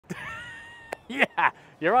Yeah,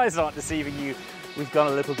 your eyes aren't deceiving you. We've gone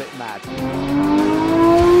a little bit mad.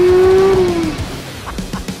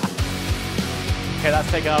 Okay, that's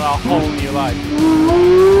taken on a whole new life.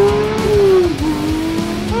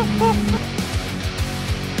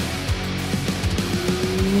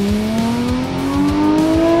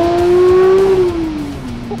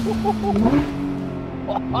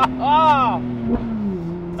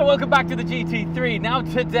 So welcome back to the GT3. Now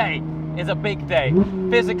today is a big day,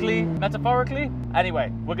 physically, metaphorically.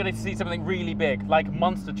 Anyway, we're going to see something really big, like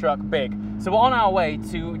monster truck big. So we're on our way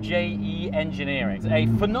to JE Engineering. It's a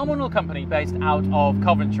phenomenal company based out of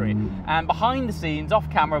Coventry. And behind the scenes,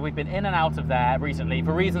 off camera, we've been in and out of there recently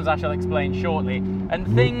for reasons I shall explain shortly. And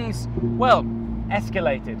things, well,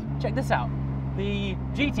 escalated. Check this out. The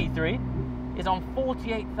GT3 is on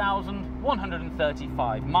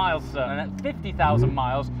 48,135 miles, sir. And at 50,000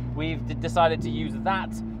 miles, we've decided to use that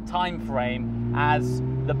time frame as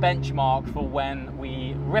the benchmark for when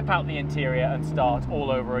we rip out the interior and start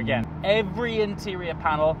all over again. Every interior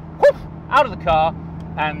panel, whoosh, out of the car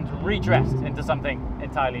and redressed into something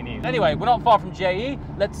entirely new. Anyway, we're not far from JE.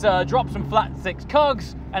 Let's drop some flat six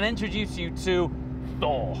cogs and introduce you to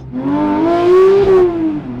THOR.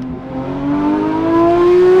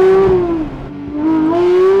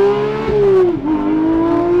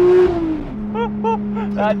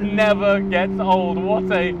 That never gets old.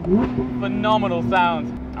 What a phenomenal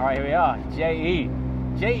sound. All right, here we are, JE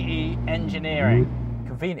Engineering.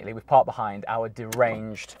 Conveniently, we've parked behind our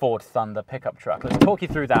deranged Ford Thunder pickup truck. Let's talk you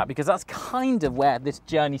through that because that's kind of where this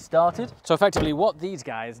journey started. So effectively, what these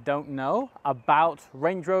guys don't know about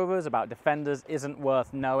Range Rovers, about Defenders, isn't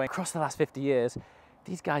worth knowing. Across the last 50 years,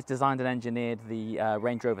 these guys designed and engineered the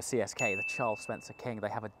Range Rover CSK, the Charles Spencer King. They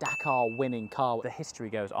have a Dakar winning car. The history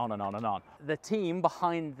goes on and on and on. The team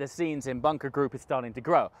behind the scenes in Bunker Group is starting to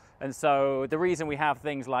grow. And so the reason we have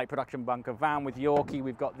things like production bunker van with Yorkie,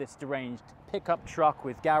 we've got this deranged pickup truck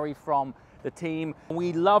with Gary from the team.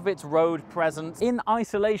 We love its road presence. In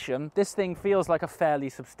isolation, this thing feels like a fairly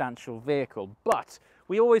substantial vehicle, but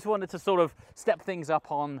we always wanted to sort of step things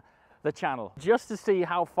up on the channel just to see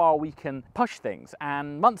how far we can push things.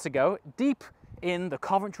 And months ago, deep in the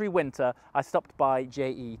Coventry winter, I stopped by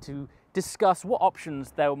JE to discuss what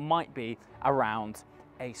options there might be around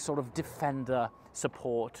a sort of Defender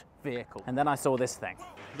support vehicle. And then I saw this thing.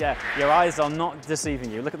 Yeah, your eyes are not deceiving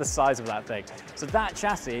you. Look at the size of that thing. So that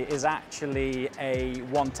chassis is actually a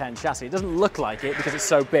 110 chassis. It doesn't look like it because it's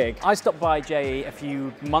so big. I stopped by JE a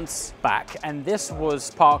few months back and this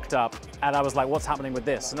was parked up and I was like, what's happening with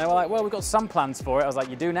this? And they were like, well, we've got some plans for it. I was like,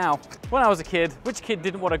 you do now. When I was a kid, which kid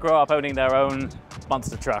didn't want to grow up owning their own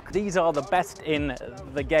monster truck? These are the best in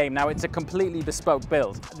the game. Now, it's a completely bespoke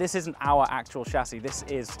build. This isn't our actual chassis. This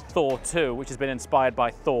is THOR 2, which has been inspired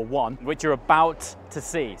by THOR 1, which you're about to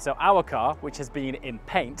see. So our car, which has been in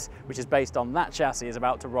paint, which is based on that chassis, is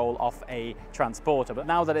about to roll off a transporter. But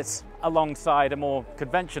now that it's alongside a more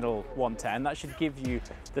conventional 110, that should give you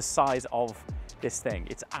the size of this thing.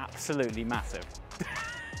 It's absolutely massive.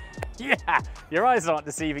 Yeah, your eyes aren't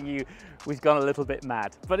deceiving you. We've gone a little bit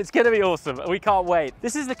mad, but it's gonna be awesome. We can't wait.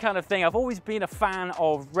 This is the kind of thing, I've always been a fan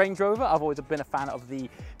of Range Rover. I've always been a fan of the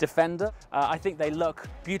Defender. I think they look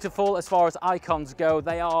beautiful as far as icons go.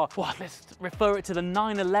 They are, well, let's refer it to the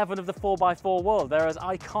 911 of the 4x4 world. They're as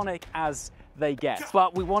iconic as they get.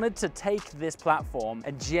 But we wanted to take this platform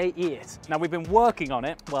and JE it. Now, we've been working on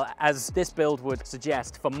it, well, as this build would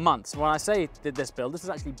suggest, for months. When I say did this build, this is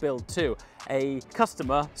actually build 2. A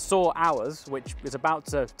customer saw ours, which is about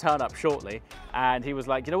to turn up shortly, and he was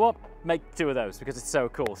like, you know what? Make 2 of those because it's so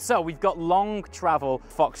cool. So we've got long travel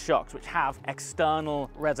Fox shocks, which have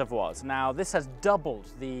external reservoirs. Now, this has doubled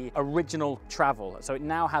the original travel. So it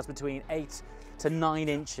now has between 8 to 9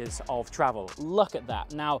 inches of travel. Look at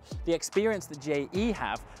that. Now, the experience that JE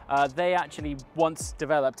have, they actually once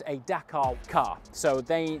developed a Dakar car. So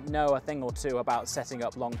they know a thing or two about setting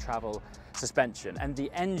up long travel suspension. And the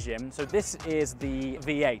engine, so this is the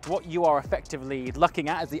V8. What you are effectively looking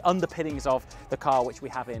at is the underpinnings of the car which we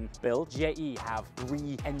have in build. JE have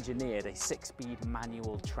re-engineered a 6-speed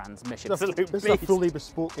manual transmission. This is a fully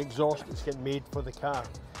bespoke exhaust that's getting made for the car.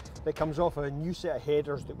 That comes off a new set of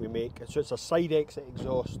headers that we make. So it's a side exit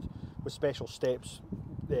exhaust with special steps.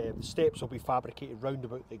 The steps will be fabricated round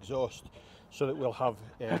about the exhaust so that we'll have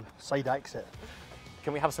side exit.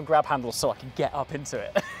 Can we have some grab handles so I can get up into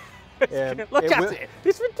it? Look at it,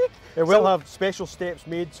 it's ridiculous. It will have special steps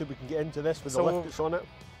made so we can get into this with the lift that's on it.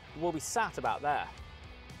 We'll be sat about there.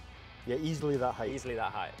 Yeah, easily that height. Easily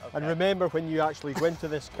that height, okay. And remember when you actually go into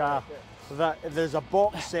this car, that there's a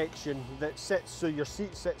box section that sits, so your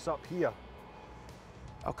seat sits up here.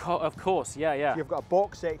 Of course, yeah, yeah. So you've got a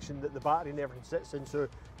box section that the battery and everything sits in, so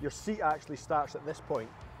your seat actually starts at this point.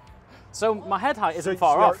 So my head height isn't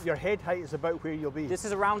far off. Your head height is about where you'll be. This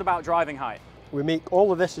is a roundabout driving height. We make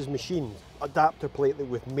all of this is machined, adapter plate that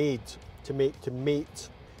we've made to mate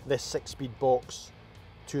this 6-speed box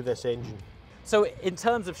to this engine. So in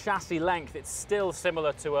terms of chassis length, it's still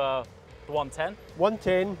similar to a 110?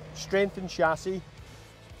 110, strengthened chassis,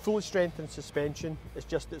 fully strengthened suspension. It's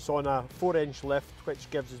just it's on a 4-inch lift, which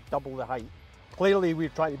gives us double the height. Clearly, we're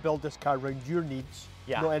trying to build this car around your needs,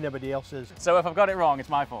 not anybody else's. So if I've got it wrong, it's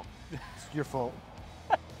my fault. It's your fault.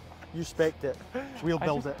 You spec'd it, we'll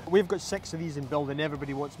build it. We've got 6 of these in build, and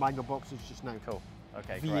everybody wants manual boxes just now. Cool.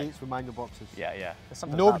 Okay, V8s great. with manual boxes. Yeah, yeah. There's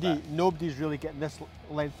something about that. Nobody's really getting this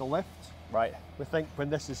length of lift. Right. We think when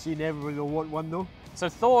this is seen, everybody will want one though. So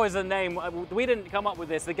THOR is a name, we didn't come up with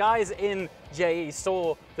this. The guys in JE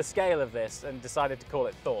saw the scale of this and decided to call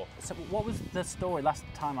it THOR. So what was the story last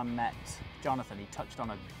time I met Jonathan? He touched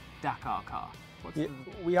on a Dakar car.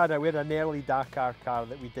 We had an early Dakar car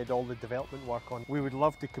that we did all the development work on. We would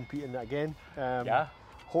love to compete in it again. Yeah.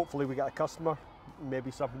 Hopefully we get a customer, maybe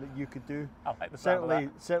something that you could do. I like the sound of that.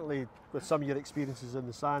 Certainly with some of your experiences in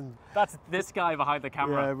the sand. That's this guy behind the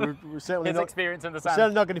camera. Yeah, we're certainly His not, experience in the we're sand.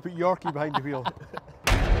 certainly not going to put Yorkie behind the wheel.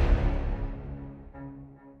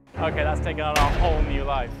 Okay, that's taken on a whole new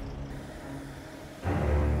life.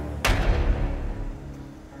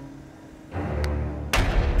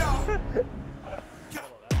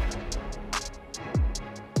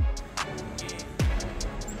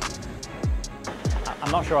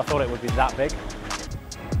 I'm not sure I thought it would be that big.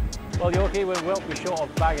 Well, Yorkie, we won't be short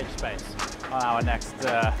of baggage space on our next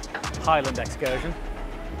Highland excursion.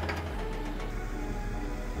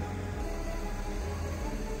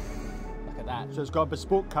 Look at that. So it's got a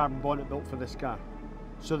bespoke carbon bonnet built for this car,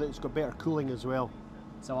 so that it's got better cooling as well.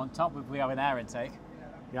 So on top we have an air intake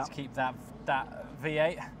to keep that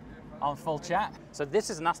V8 on full chat. So this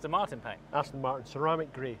is an Aston Martin paint. Aston Martin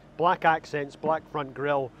ceramic grey, black accents, black front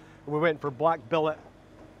grille. We went for black billet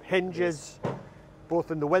hinges,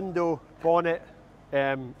 both in the window, bonnet,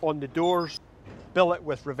 on the doors, billet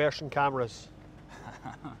with reversing cameras.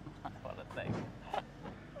 What a thing.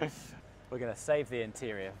 We're going to save the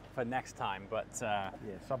interior for next time, but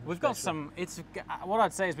we've got some, what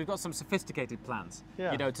I'd say is we've got some sophisticated plans,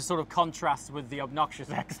 you know, to sort of contrast with the obnoxious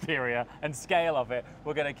exterior and scale of it.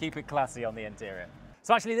 We're going to keep it classy on the interior.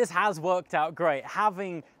 So actually this has worked out great.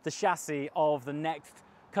 Having the chassis of the next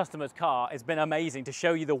customer's car has been amazing to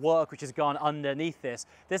show you the work which has gone underneath this.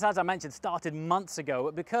 This, as I mentioned, started months ago,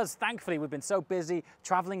 but because thankfully we've been so busy,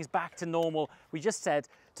 traveling is back to normal, we just said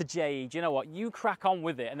to JE, do you know what, you crack on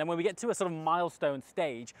with it, and then when we get to a sort of milestone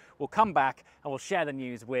stage, we'll come back and we'll share the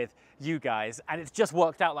news with you guys. And it's just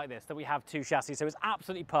worked out like this, that we have 2 chassis, so it's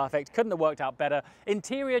absolutely perfect, couldn't have worked out better.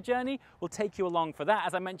 Interior journey, we'll take you along for that.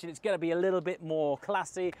 As I mentioned, it's going to be a little bit more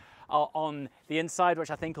classy on the inside,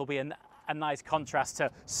 which I think will be a nice contrast to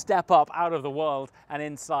step up out of the world and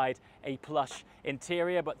inside a plush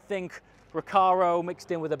interior. But think Recaro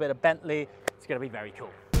mixed in with a bit of Bentley. It's going to be very cool.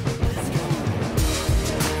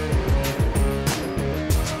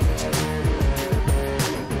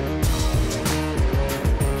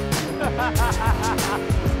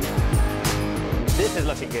 This is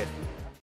looking good.